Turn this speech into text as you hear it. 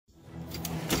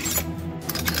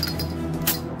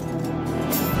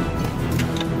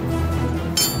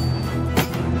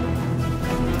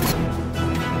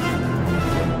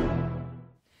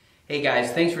Hey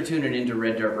guys, thanks for tuning into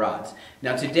Red Dirt Rods.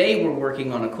 Now today we're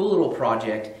working on a cool little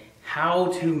project,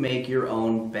 how to make your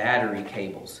own battery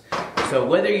cables. So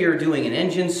whether you're doing an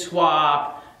engine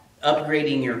swap,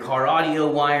 upgrading your car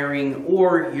audio wiring,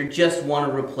 or you just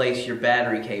want to replace your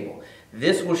battery cable,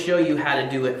 this will show you how to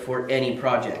do it for any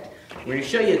project. We're going to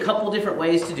show you a couple different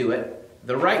ways to do it.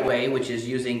 The right way, which is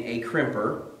using a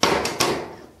crimper,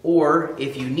 or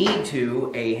if you need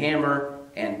to, a hammer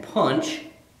and punch.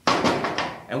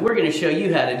 And we're going to show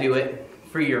you how to do it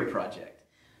for your project.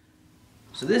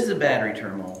 So this is a battery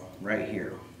terminal right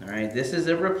here. All right, this is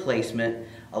a replacement.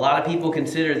 A lot of people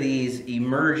consider these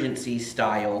emergency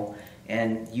style,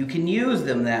 and you can use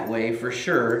them that way for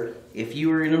sure. If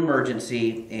you are in an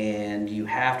emergency and you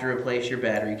have to replace your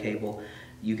battery cable,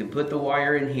 you can put the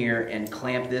wire in here and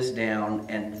clamp this down,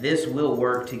 and this will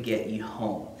work to get you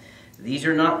home. These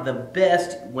are not the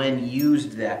best when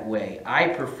used that way. I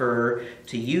prefer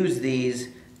to use these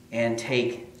and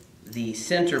take the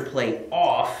center plate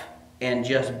off and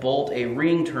just bolt a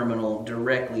ring terminal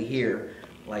directly here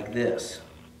like this.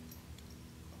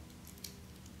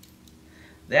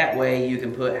 That way you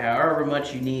can put however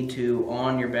much you need to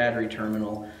on your battery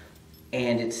terminal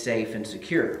and it's safe and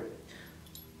secure.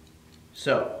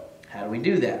 So how do we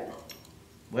do that?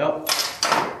 Well,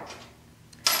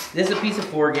 this is a piece of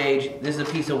 4 gauge, this is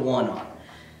a piece of 1/0.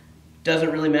 Doesn't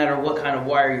really matter what kind of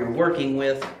wire you're working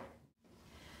with.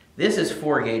 This is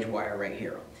 4 gauge wire right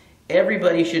here.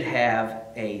 Everybody should have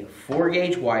a 4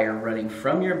 gauge wire running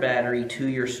from your battery to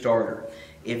your starter.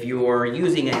 If you're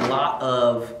using a lot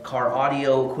of car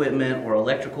audio equipment or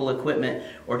electrical equipment,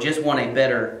 or just want a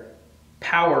better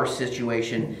power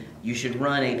situation, you should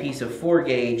run a piece of 4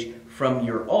 gauge from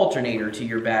your alternator to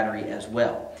your battery as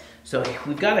well. So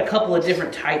we've got a couple of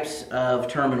different types of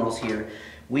terminals here.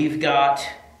 We've got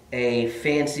a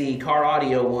fancy car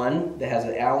audio one that has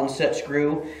an Allen set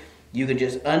screw. You can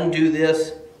just undo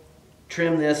this,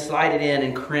 trim this, slide it in,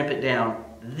 and crimp it down.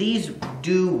 These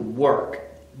do work.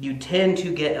 You tend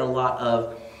to get a lot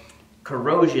of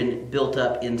corrosion built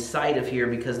up inside of here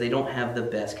because they don't have the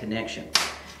best connection.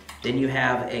 Then you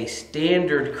have a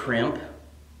standard crimp,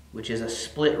 which is a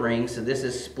split ring. So this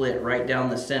is split right down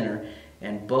the center,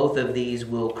 and both of these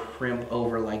will crimp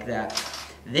over like that.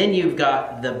 Then you've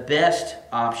got the best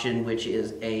option, which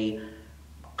is a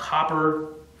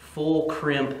copper full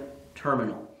crimp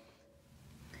terminal.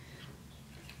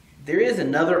 There is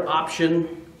another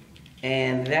option,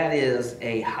 and that is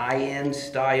a high-end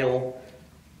style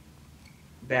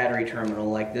battery terminal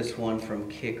like this one from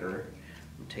Kicker.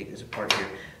 I'll take this apart here.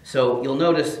 So you'll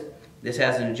notice this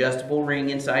has an adjustable ring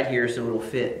inside here, so it'll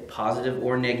fit positive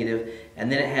or negative,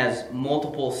 and then it has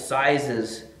multiple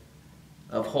sizes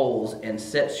of holes and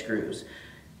set screws.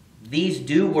 These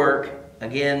do work.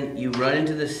 Again, you run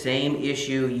into the same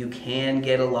issue. You can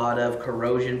get a lot of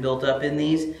corrosion built up in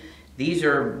these. These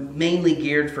are mainly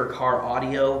geared for car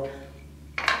audio.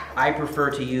 I prefer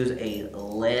to use a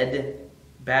lead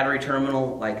battery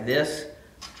terminal like this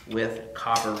with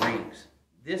copper rings.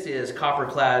 This is copper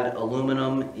clad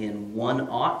aluminum in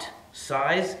 1/0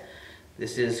 size.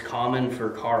 This is common for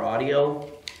car audio.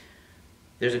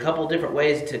 There's a couple different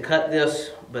ways to cut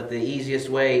this, but the easiest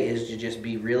way is to just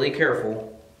be really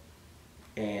careful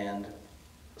and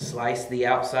slice the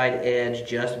outside edge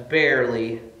just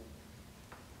barely,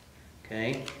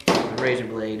 okay, with a razor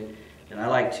blade. And I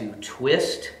like to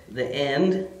twist the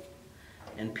end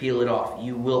and peel it off.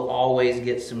 You will always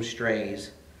get some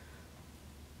strays.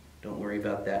 Don't worry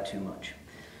about that too much.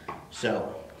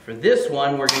 So for this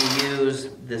one, we're going to use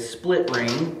the split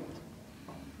ring.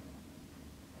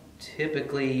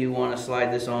 Typically, you want to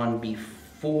slide this on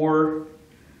before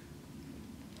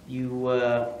you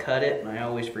cut it, and I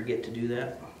always forget to do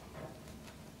that.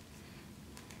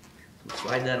 So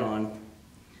slide that on,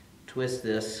 twist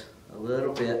this a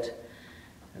little bit,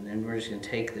 and then we're just going to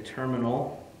take the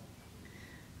terminal,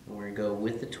 and we're going to go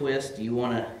with the twist. You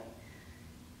want to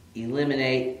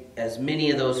eliminate as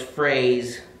many of those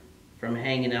frays from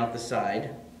hanging out the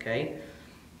side, okay?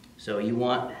 So you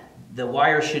want, the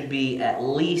wire should be at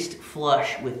least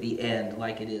flush with the end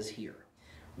like it is here.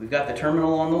 We've got the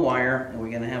terminal on the wire, and we're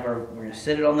gonna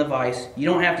set it on the vise. You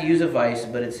don't have to use a vise,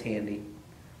 but it's handy.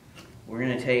 We're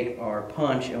gonna take our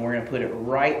punch and we're gonna put it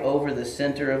right over the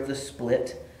center of the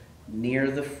split near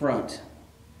the front.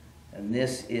 And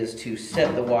this is to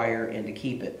set the wire and to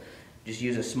keep it. Just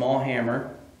use a small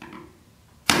hammer.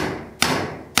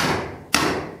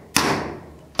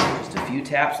 Just a few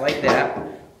taps like that.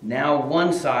 Now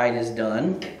one side is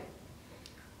done.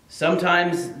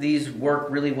 Sometimes these work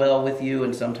really well with you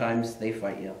and sometimes they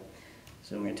fight you.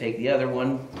 So we're going to take the other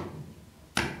one,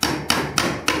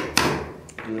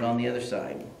 do it on the other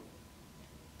side.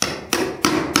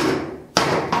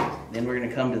 Then we're going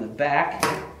to come to the back,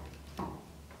 and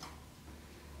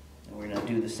we're going to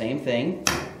do the same thing.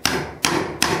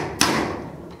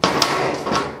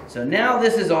 So now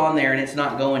this is on there and it's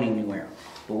not going anywhere.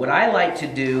 But what I like to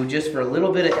do, just for a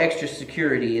little bit of extra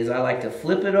security, is I like to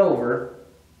flip it over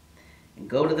and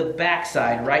go to the back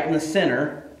side right in the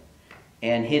center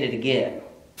and hit it again.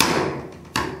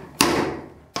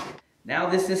 Now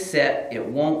this is set, it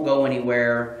won't go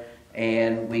anywhere,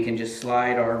 and we can just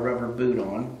slide our rubber boot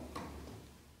on.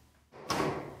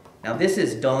 Now this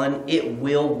is done, it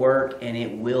will work and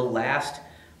it will last,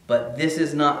 but this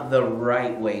is not the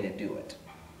right way to do it.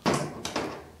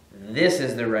 This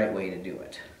is the right way to do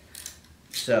it.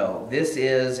 So this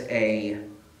is a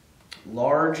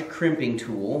large crimping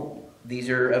tool. These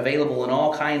are available in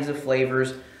all kinds of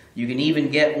flavors. You can even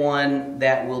get one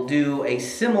that will do a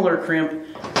similar crimp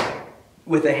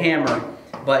with a hammer,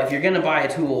 but if you're going to buy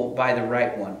a tool, buy the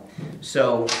right one.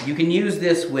 So you can use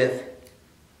this with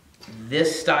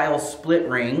this style split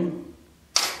ring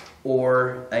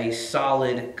or a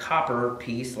solid copper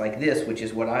piece like this, which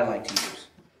is what I like to use.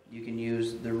 You can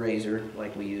use the razor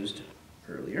like we used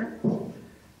earlier.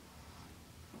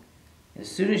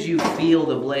 As soon as you feel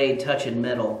the blade touching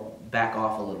metal, back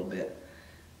off a little bit.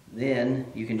 Then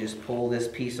you can just pull this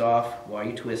piece off while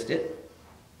you twist it.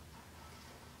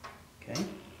 Okay.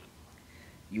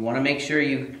 You want to make sure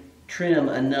you trim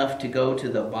enough to go to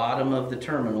the bottom of the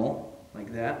terminal,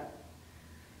 like that.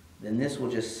 Then this will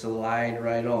just slide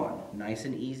right on, nice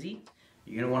and easy.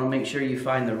 You're going to want to make sure you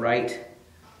find the right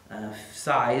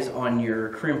size on your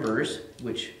crimpers,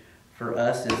 which for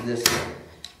us is this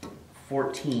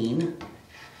 14.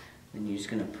 Then you're just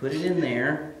going to put it in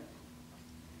there.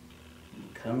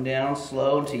 Come down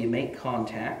slow until you make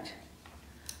contact.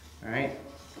 Alright,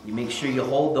 you make sure you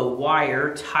hold the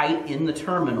wire tight in the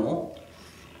terminal,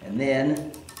 and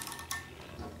then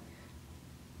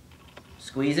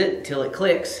squeeze it till it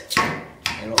clicks.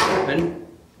 It'll open.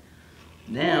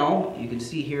 Now you can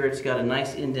see here it's got a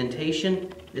nice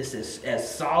indentation. This is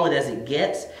as solid as it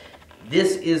gets.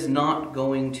 This is not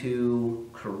going to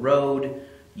corrode.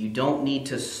 You don't need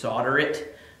to solder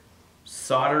it.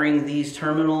 Soldering these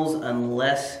terminals,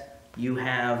 unless you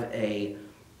have a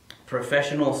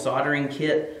professional soldering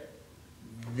kit,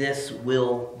 this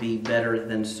will be better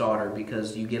than solder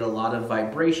because you get a lot of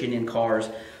vibration in cars,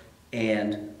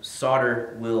 and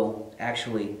solder will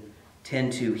actually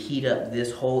tend to heat up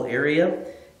this whole area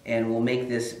and will make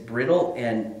this brittle,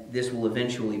 and this will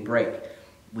eventually break.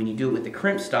 When you do it with the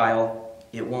crimp style,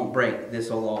 it won't break. This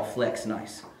will all flex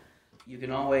nice. You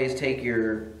can always take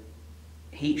your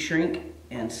heat shrink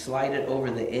and slide it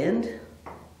over the end,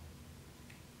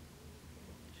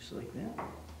 just like that.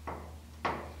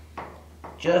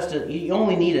 You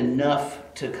only need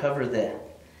enough to cover the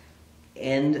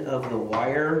end of the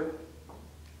wire.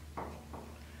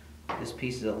 This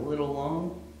piece is a little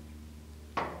long.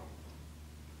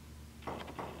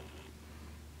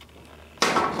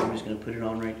 So I'm just going to put it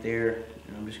on right there,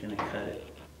 and I'm just going to cut it.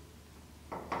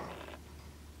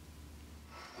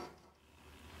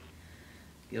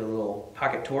 Get a little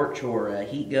pocket torch or a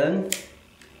heat gun.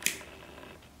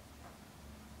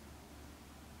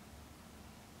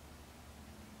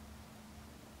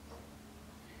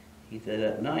 Heat that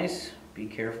up nice. Be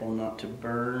careful not to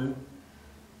burn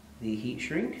the heat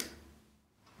shrink.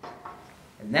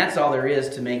 And that's all there is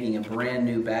to making a brand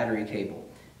new battery cable.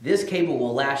 This cable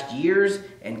will last years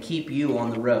and keep you on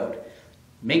the road.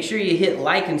 Make sure you hit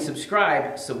like and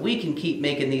subscribe so we can keep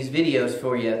making these videos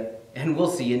for you, and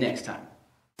we'll see you next time.